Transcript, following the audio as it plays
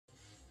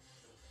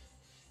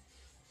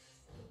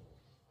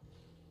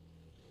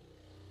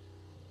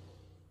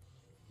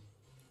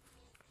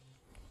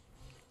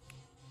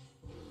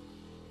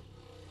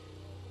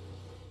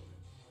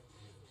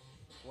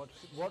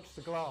Watch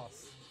the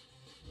glass.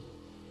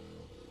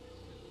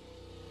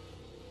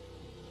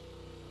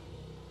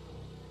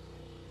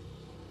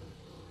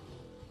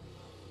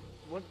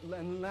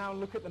 And now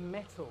look at the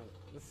metal,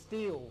 the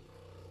steel.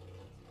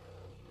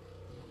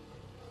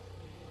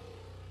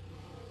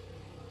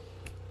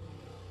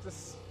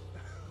 Just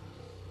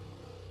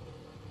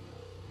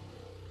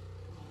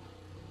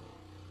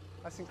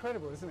that's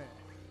incredible, isn't it?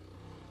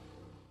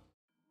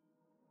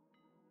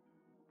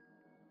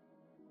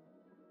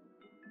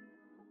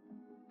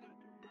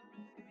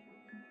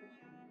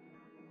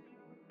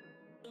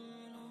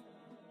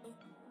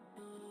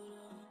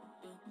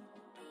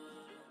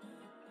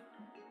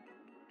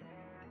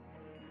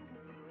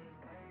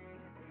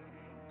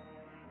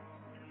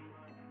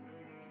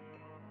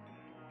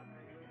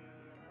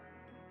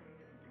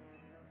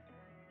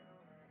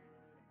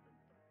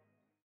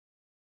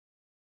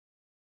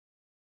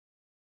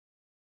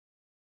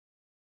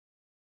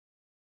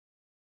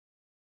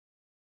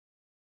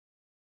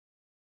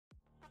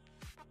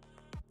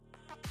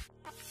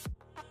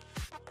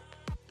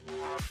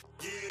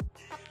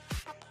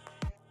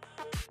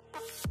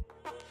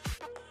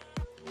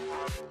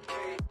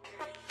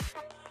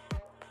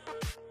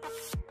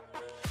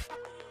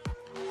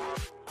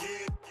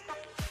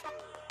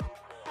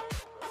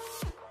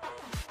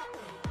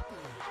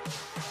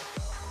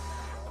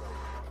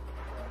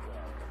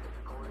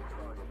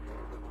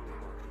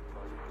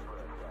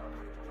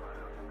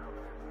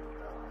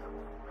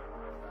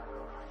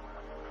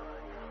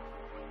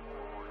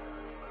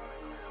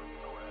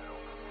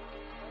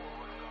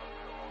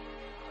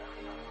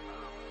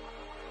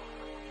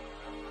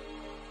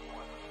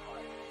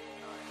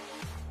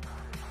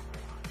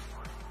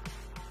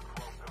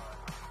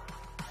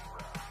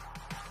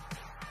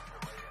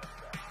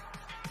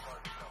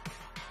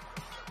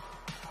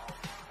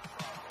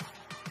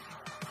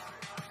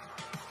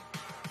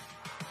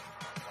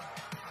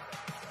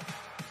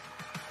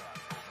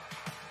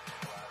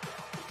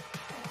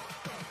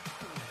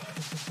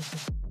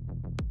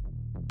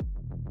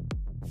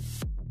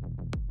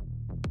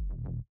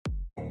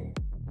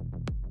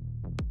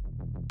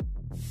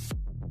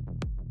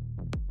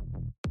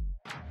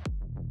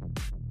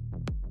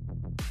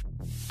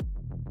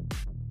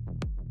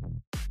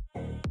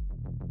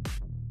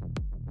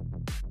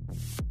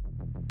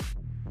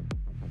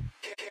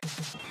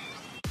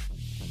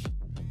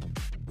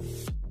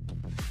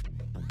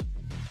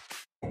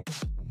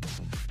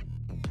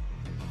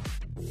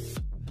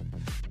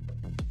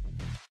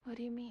 What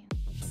do you mean?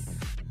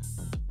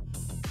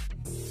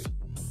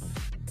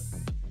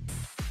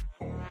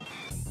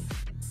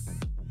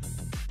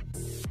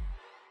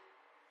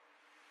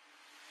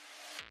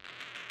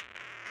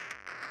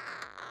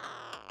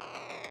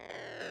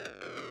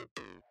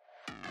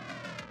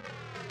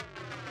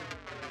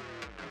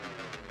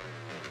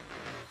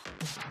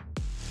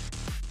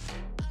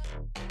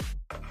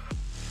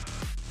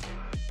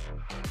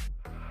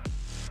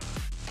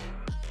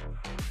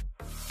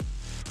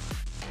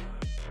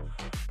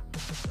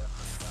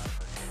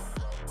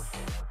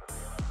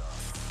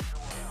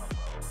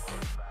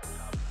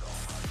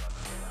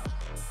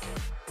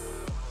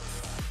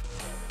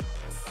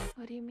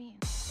 What do you mean?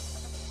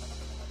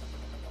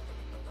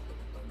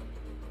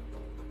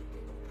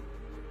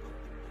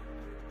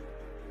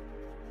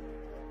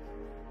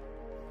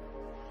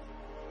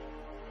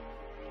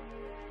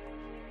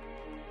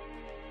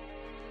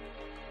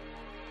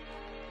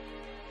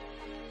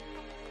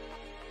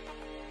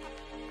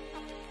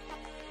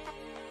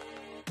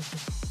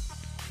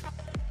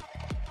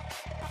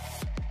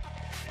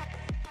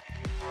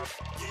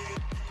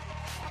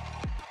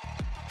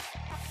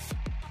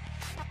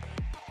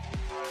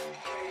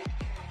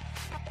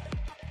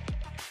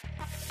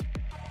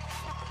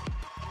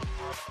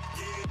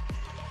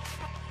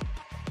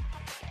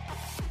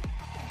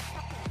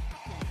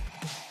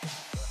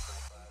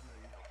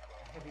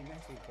 Heavy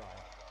metal guy,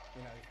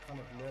 you know, kind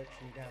of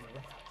lurching down the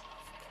road.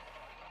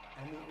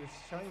 And it was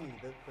showing me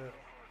that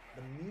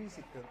the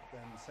music that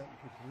certain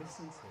people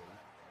listen to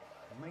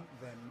make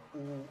them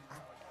all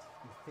act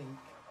and think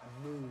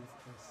and move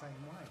in the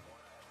same way.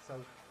 So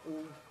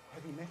all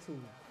heavy metal,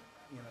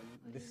 you know,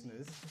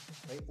 listeners,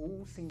 they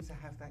all seem to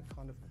have that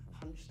kind of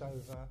hunched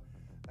over,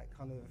 that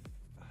kind of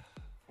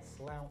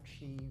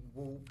slouchy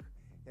walk,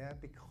 yeah,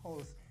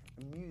 because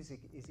the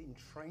music is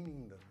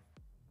entraining them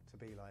to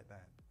be like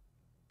that.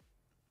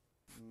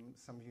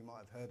 Some of you might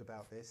have heard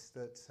about this,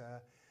 that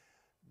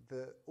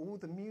all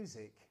the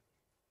music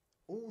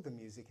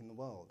in the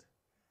world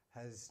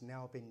has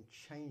now been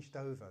changed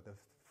over. The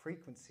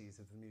frequencies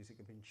of the music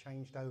have been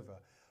changed over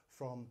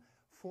from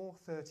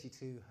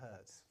 432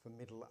 hertz for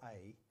middle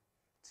A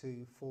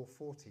to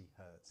 440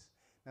 hertz.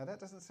 Now that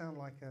doesn't sound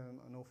like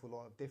an awful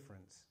lot of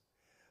difference,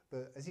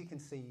 but as you can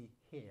see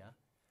here,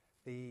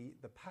 the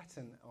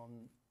pattern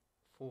on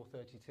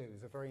 432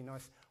 is a very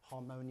nice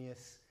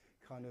harmonious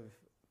kind of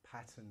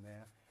pattern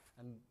there,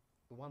 and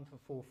the one for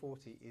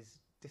 440 is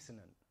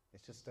dissonant.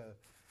 It's just a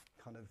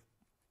kind of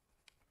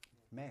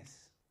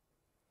mess.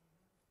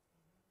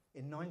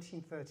 In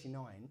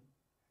 1939,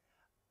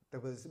 there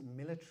was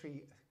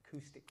military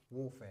acoustic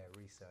warfare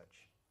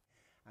research,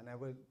 and they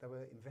were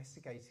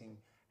investigating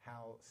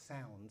how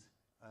sound,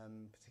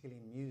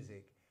 particularly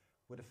music,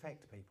 would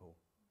affect people.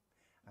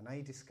 And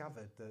they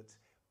discovered that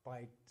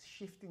by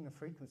shifting the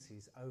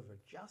frequencies over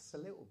just a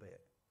little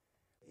bit,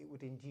 it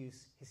would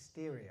induce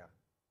hysteria.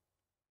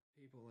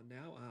 People are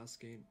now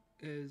asking,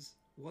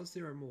 was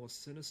there a more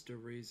sinister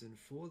reason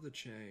for the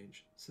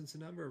change, since a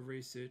number of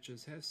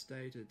researchers have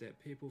stated that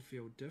people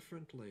feel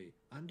differently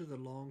under the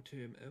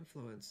long-term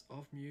influence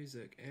of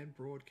music and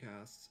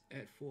broadcasts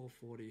at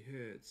 440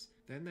 Hz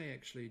than they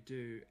actually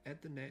do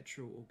at the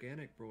natural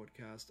organic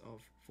broadcast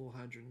of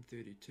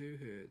 432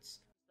 Hz.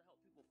 To help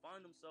people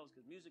find themselves,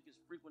 because music is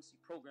frequency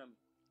programming.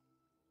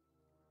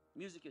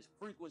 Music is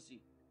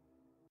frequency.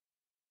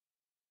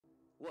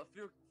 What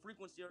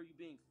frequency are you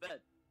being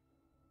fed?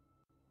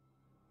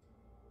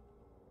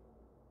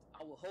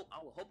 I will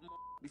hope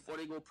before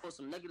they go pull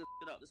some negative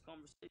shit out this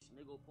conversation,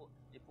 they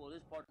pull this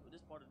part of the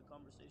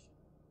conversation,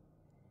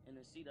 and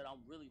then see that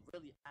I'm really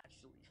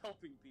actually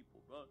helping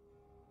people, bro.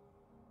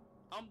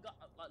 Let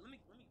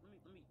me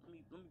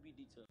be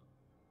detailed.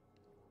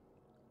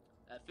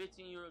 At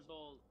 15 years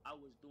old, I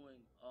was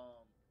doing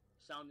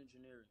sound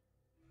engineering,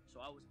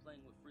 so I was playing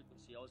with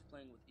frequency. I was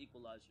playing with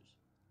equalizers.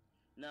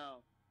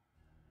 Now,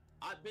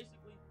 I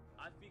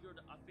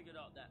figured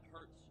out that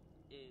hertz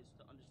is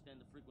to understand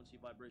the frequency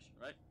vibration,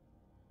 right?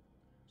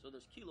 So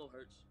there's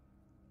kilohertz.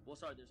 Well,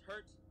 sorry, there's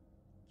hertz,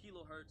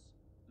 kilohertz,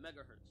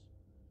 megahertz,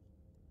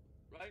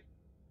 right?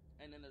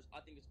 And then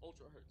I think it's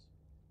ultra hertz.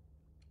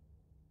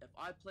 If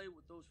I play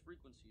with those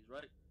frequencies,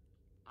 right,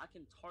 I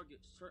can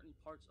target certain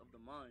parts of the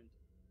mind,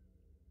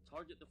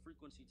 target the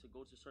frequency to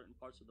go to certain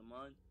parts of the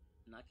mind,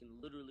 and I can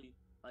literally,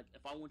 like,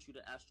 if I want you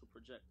to astral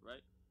project,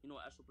 right? You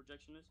know what astral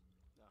projection is?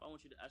 No. If I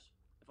want you to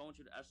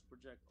astral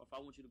project, or if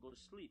I want you to go to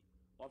sleep,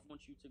 or if I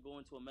want you to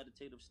go into a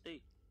meditative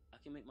state, I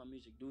can make my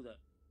music do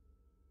that.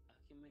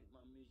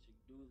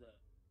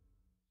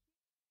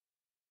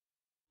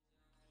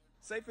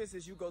 Say for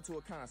instance, you go to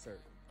a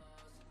concert.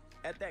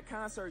 At that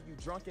concert, you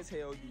drunk as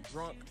hell, you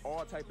drunk,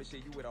 all type of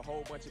shit, you with a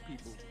whole bunch of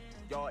people.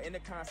 Y'all in the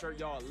concert,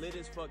 y'all lit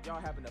as fuck, y'all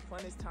having the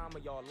funnest time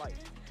of y'all life.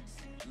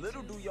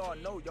 Little do y'all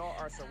know, y'all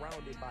are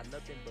surrounded by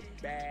nothing but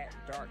bad,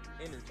 dark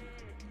energy.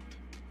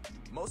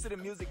 Most of the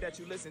music that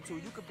you listen to,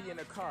 you could be in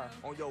a car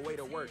on your way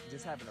to work,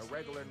 just having a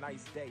regular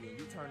nice day, and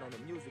you turn on the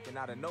music, and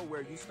out of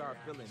nowhere, you start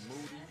feeling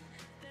moody,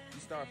 you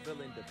start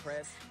feeling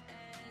depressed.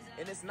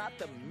 And it's not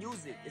the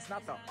music, it's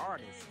not the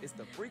artist, it's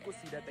the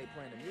frequency that they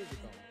playing the music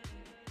on.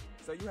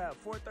 So you have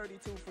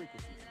 432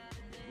 frequencies.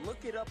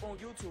 Look it up on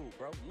YouTube,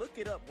 bro. Look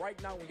it up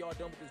right now when y'all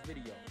done with this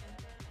video.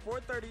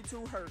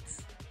 432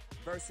 hertz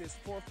versus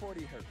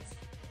 440 hertz.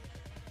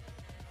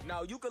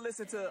 Now you can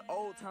listen to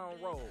Old Town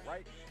Road,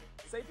 right?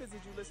 Say for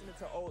instance you listening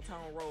to Old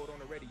Town Road on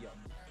the radio.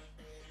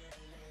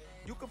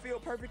 You can feel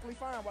perfectly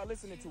fine while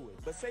listening to it.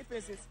 But say for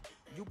instance,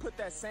 you put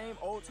that same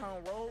Old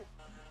Town Road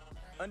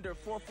under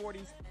 440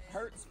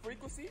 hertz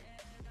frequency,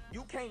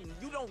 you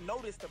don't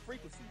notice the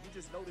frequency. You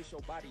just notice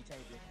your body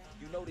changing.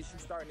 You notice you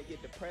starting to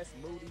get depressed,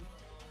 moody,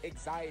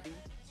 anxiety.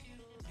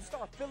 You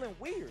start feeling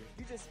weird.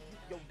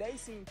 Your day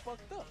seems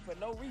fucked up for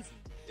no reason.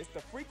 It's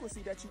the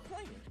frequency that you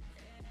playing.